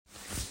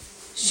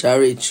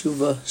Shaarei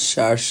Teshuva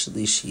Shar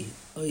Shlishi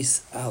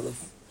Ois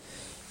Aleph.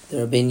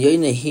 The Rabbeinu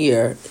Yonah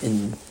here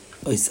in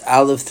Ois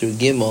Aleph through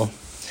Gimel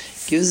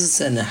gives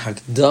us an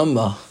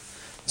hakdama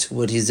to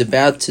what he's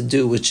about to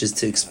do, which is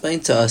to explain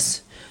to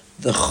us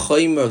the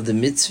chomer of the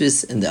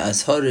mitzvahs and the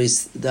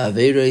asharis, the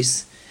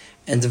averos,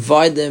 and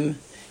divide them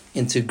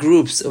into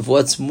groups of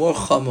what's more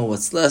chomer,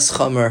 what's less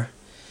chomer,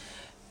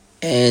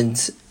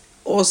 and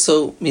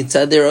also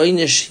mitzad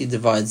einish he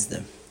divides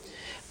them.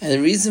 And the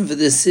reason for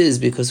this is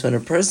because when a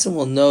person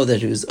will know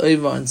that he was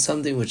over on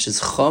something which is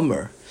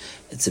chomer,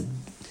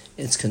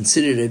 it's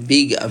considered a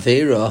big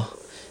avera,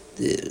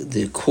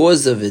 the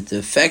cause of it, the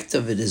effect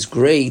of it is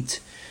great,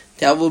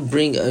 that will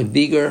bring a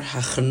bigger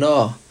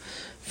hachna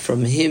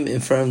from him in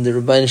front of the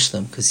Rabbeinu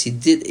Shalom, because he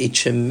did a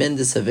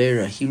tremendous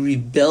avera. He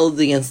rebelled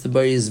against the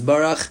Bari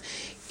Yisbarach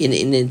in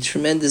a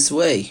tremendous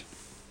way.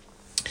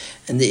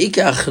 And the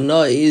ikar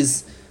hachna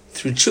is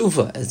through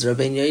Teshuva, as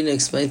Rabbeinu Yonah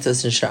explained to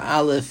us in Shar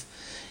Aleph,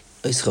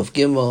 Ois Chav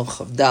Gimel,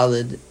 Chav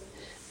Daled,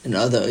 and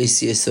other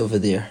OCS over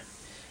there.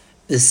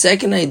 The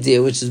second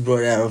idea, which is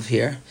brought out of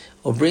here,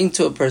 will bring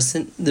to a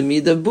person the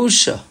midah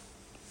busha.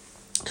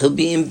 He'll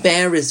be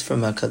embarrassed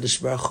from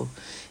HaKadosh Baruch Hu,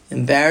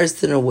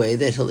 embarrassed in a way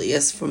that he'll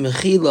ask for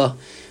mechila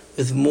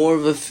with more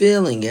of a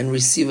feeling and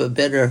receive a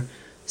better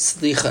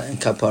slicha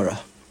and kapara.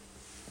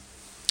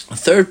 A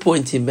third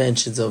point he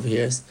mentions over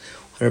here is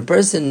when a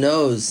person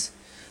knows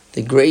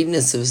the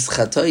greatness of his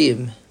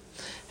chatoyim,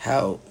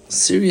 how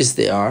serious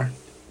they are,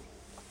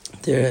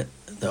 the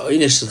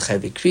oinish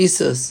chayve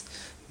krisos,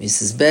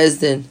 Mrs.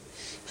 Bezdin,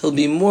 he'll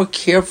be more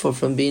careful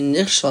from being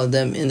nichshal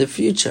them in the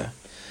future.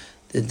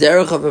 The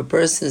derech of a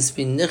person is to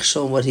be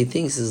nichshal what he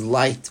thinks is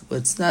light,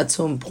 what's not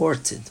so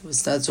important,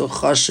 what's not so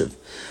chashuv.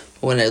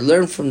 But when I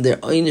learn from their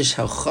oinish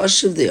how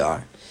chashuv they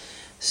are,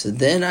 so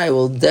then I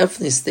will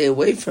definitely stay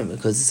away from it,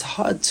 because it's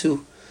hard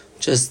to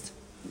just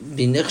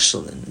be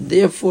nichshal. And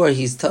therefore,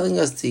 he's telling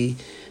us the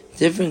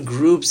different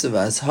groups of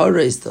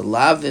asharis, the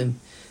lavim,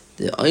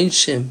 the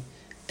oinshim,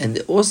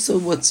 and also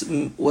what's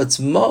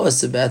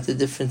ma'as about the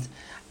different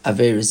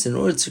averis, in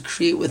order to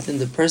create within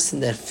the person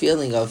that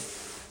feeling of,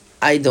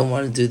 I don't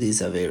want to do these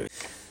averis.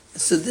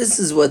 So this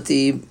is what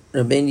the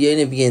Rabbeinu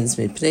Yonah begins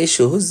with. The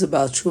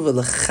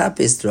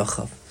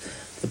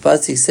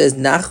pasuk says,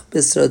 Nach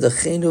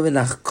b'sradachenu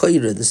v'nach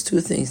koira. There's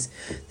two things.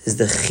 There's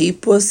the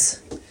chipus,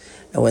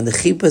 and when the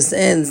chipus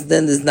ends,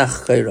 then there's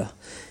nach koira.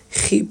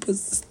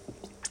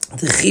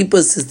 The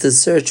chipus is to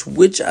search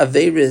which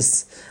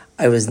averis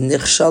I was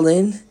nichshal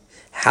in,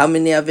 how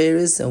many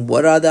averis, and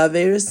what are the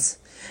averis,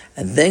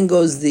 and then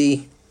goes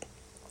the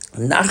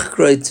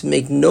nachkroi to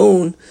make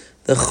known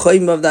the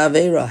choim of the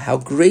avera, how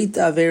great the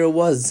avera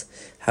was,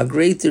 how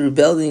great the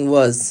rebellion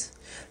was.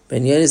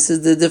 Ben Yonah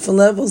says there are different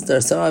levels. There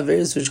are some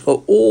averas which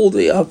go all the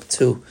way up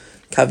to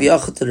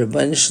kaviyach to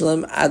Rabbeinu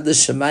Shalom ad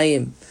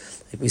l'shamayim,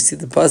 like we see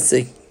the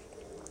pasuk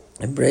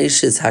in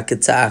Bereshis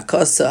hakatza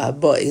akasa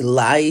haba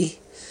ilai,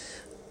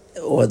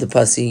 or the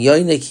pasuk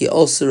Yonah ki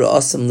also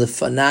ra'asam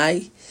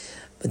lefanai.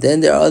 But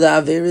then there are other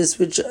averas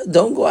which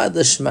don't go ad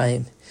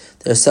l'shamayim.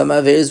 There are some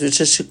averas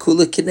which are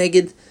shekula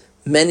keneged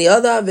many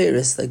other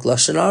averas, like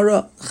lashon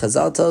hara.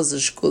 Chazal tells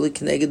us shekula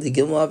keneged the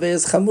gimel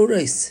averas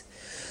chamurais,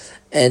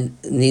 and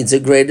needs a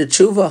greater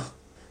tshuva.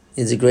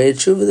 The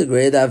greater the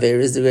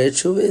averas, the greater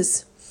tshuva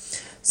is.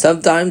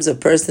 Sometimes a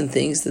person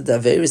thinks that the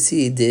averas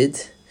he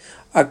did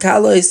are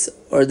kalos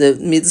or the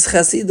midas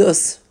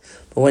chasidos,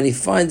 but when he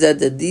finds out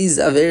that these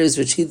averas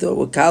which he thought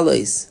were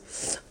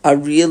kalos are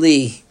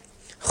really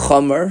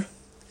chomer,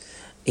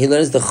 he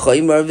learns the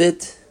chomer of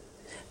it,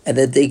 and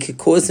that they could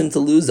cause him to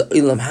lose the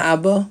olam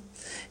haba.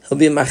 He'll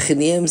be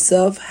machini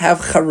himself, have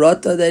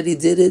charata that he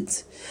did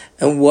it,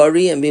 and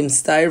worry and be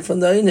inspired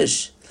from the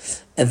einish.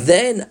 And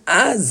then,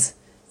 as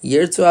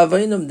year to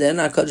avainim, then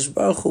HaKadosh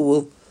Baruch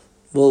Hu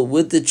will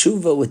with the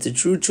tshuva, with the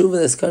true tshuva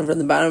that's coming from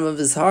the bottom of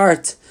his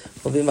heart,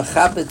 will be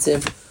machapet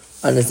him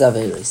on his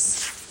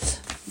averis.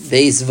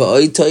 Beis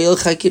v'oy toyel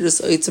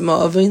chakiras oitzim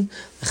ha'avin,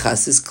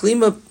 l'chasis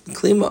klima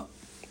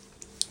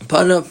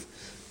panav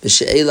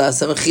b'she'ela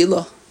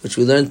asamachila, which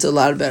we learned a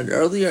lot about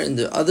earlier in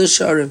the other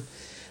sharim,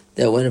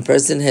 that when a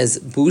person has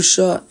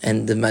busha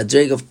and the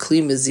madrega of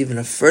klima is even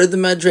a further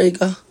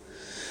madrega,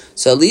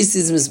 so at least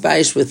he's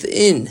mizbayish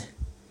within.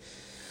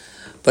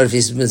 But if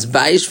he's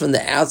mizbayish from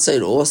the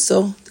outside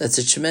also, that's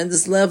a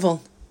tremendous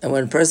level. And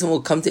when a person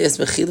will come to ask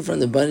mechila from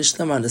the Bani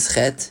Shalom on his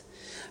chet,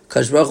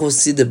 Kadosh Baruch Hu will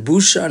see the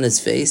busha on his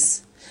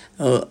face,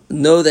 and will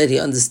know that he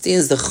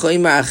understands the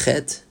choyma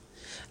achet,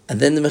 and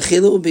then the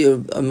mechila will be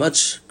a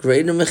much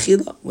greater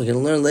mechila. We're going to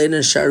learn later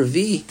in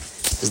Shaarei,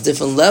 there's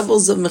different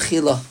levels of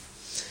mechila.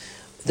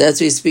 That's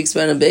what he speaks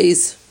about in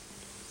Beis.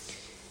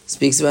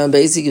 He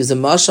gives a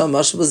mashal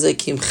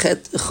b'zekim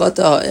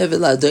chata ha'eved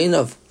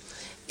la'adoinav.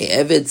 A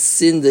eved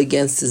sinned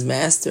against his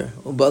master.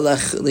 He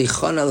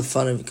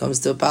comes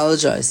to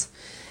apologize.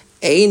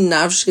 Ein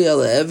nafshi al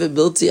eved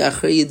bilti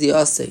achrei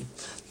yidiyasei.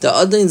 The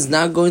adon is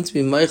not going to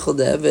be meichel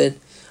the eved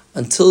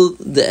until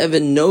the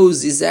eved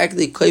knows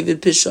exactly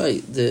kovid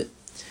pishai, the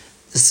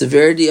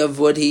severity of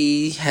what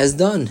he has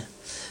done.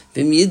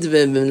 But the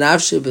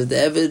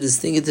Eved is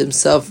thinking to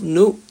himself,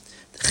 no,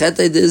 the chet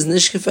I did is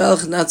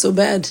nishkefel, not so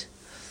bad.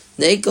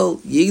 Nekel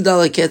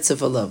yigdal ketzef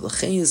alav.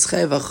 L'chein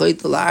yischay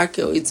v'achoyt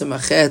l'arke oitzem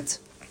achet.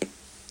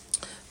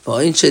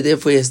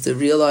 Therefore he has to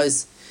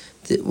realize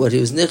what he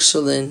was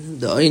nichshel in,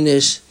 the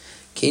oinish,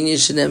 kinyin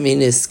shenem hin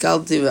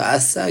iskalti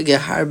v'asa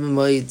gehar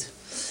b'moid.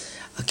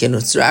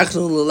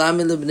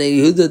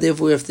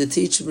 Therefore we have to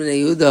teach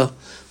Bnei Yehuda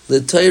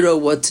the Torah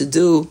what to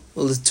do,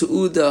 or the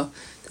Tu'uda,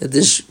 that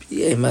there should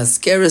be a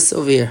maskeris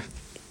over here.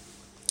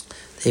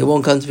 They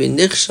won't come to be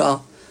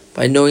nichshal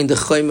by knowing the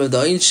choim of the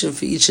oinshim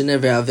for each and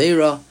every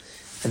aveira.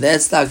 And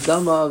that's the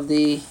akdama of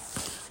the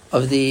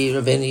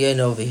Rabbeinu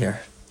Yonah over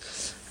here,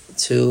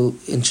 to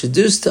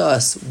introduce to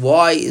us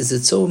why is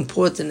it so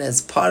important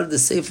as part of the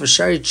Sefer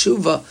Shaarei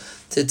Teshuva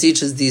to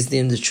teach us these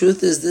things. The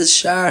truth is, this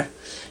Shar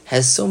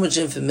has so much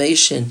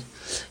information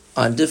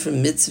on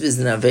different mitzvahs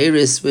and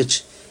aveiros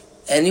which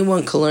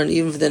anyone can learn,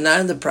 even if they're not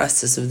in the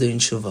process of doing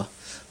Teshuva.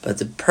 But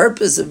the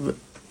purpose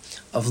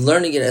of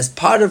learning it as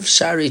part of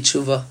Shaarei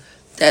Teshuva,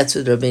 that's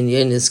what Rabbeinu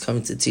Yonah is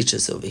coming to teach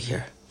us over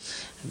here.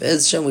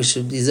 Be'ez Hashem, we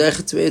should be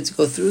zeichet to be able to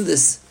go through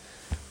this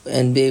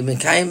and be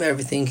mekayim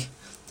everything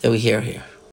that we hear here.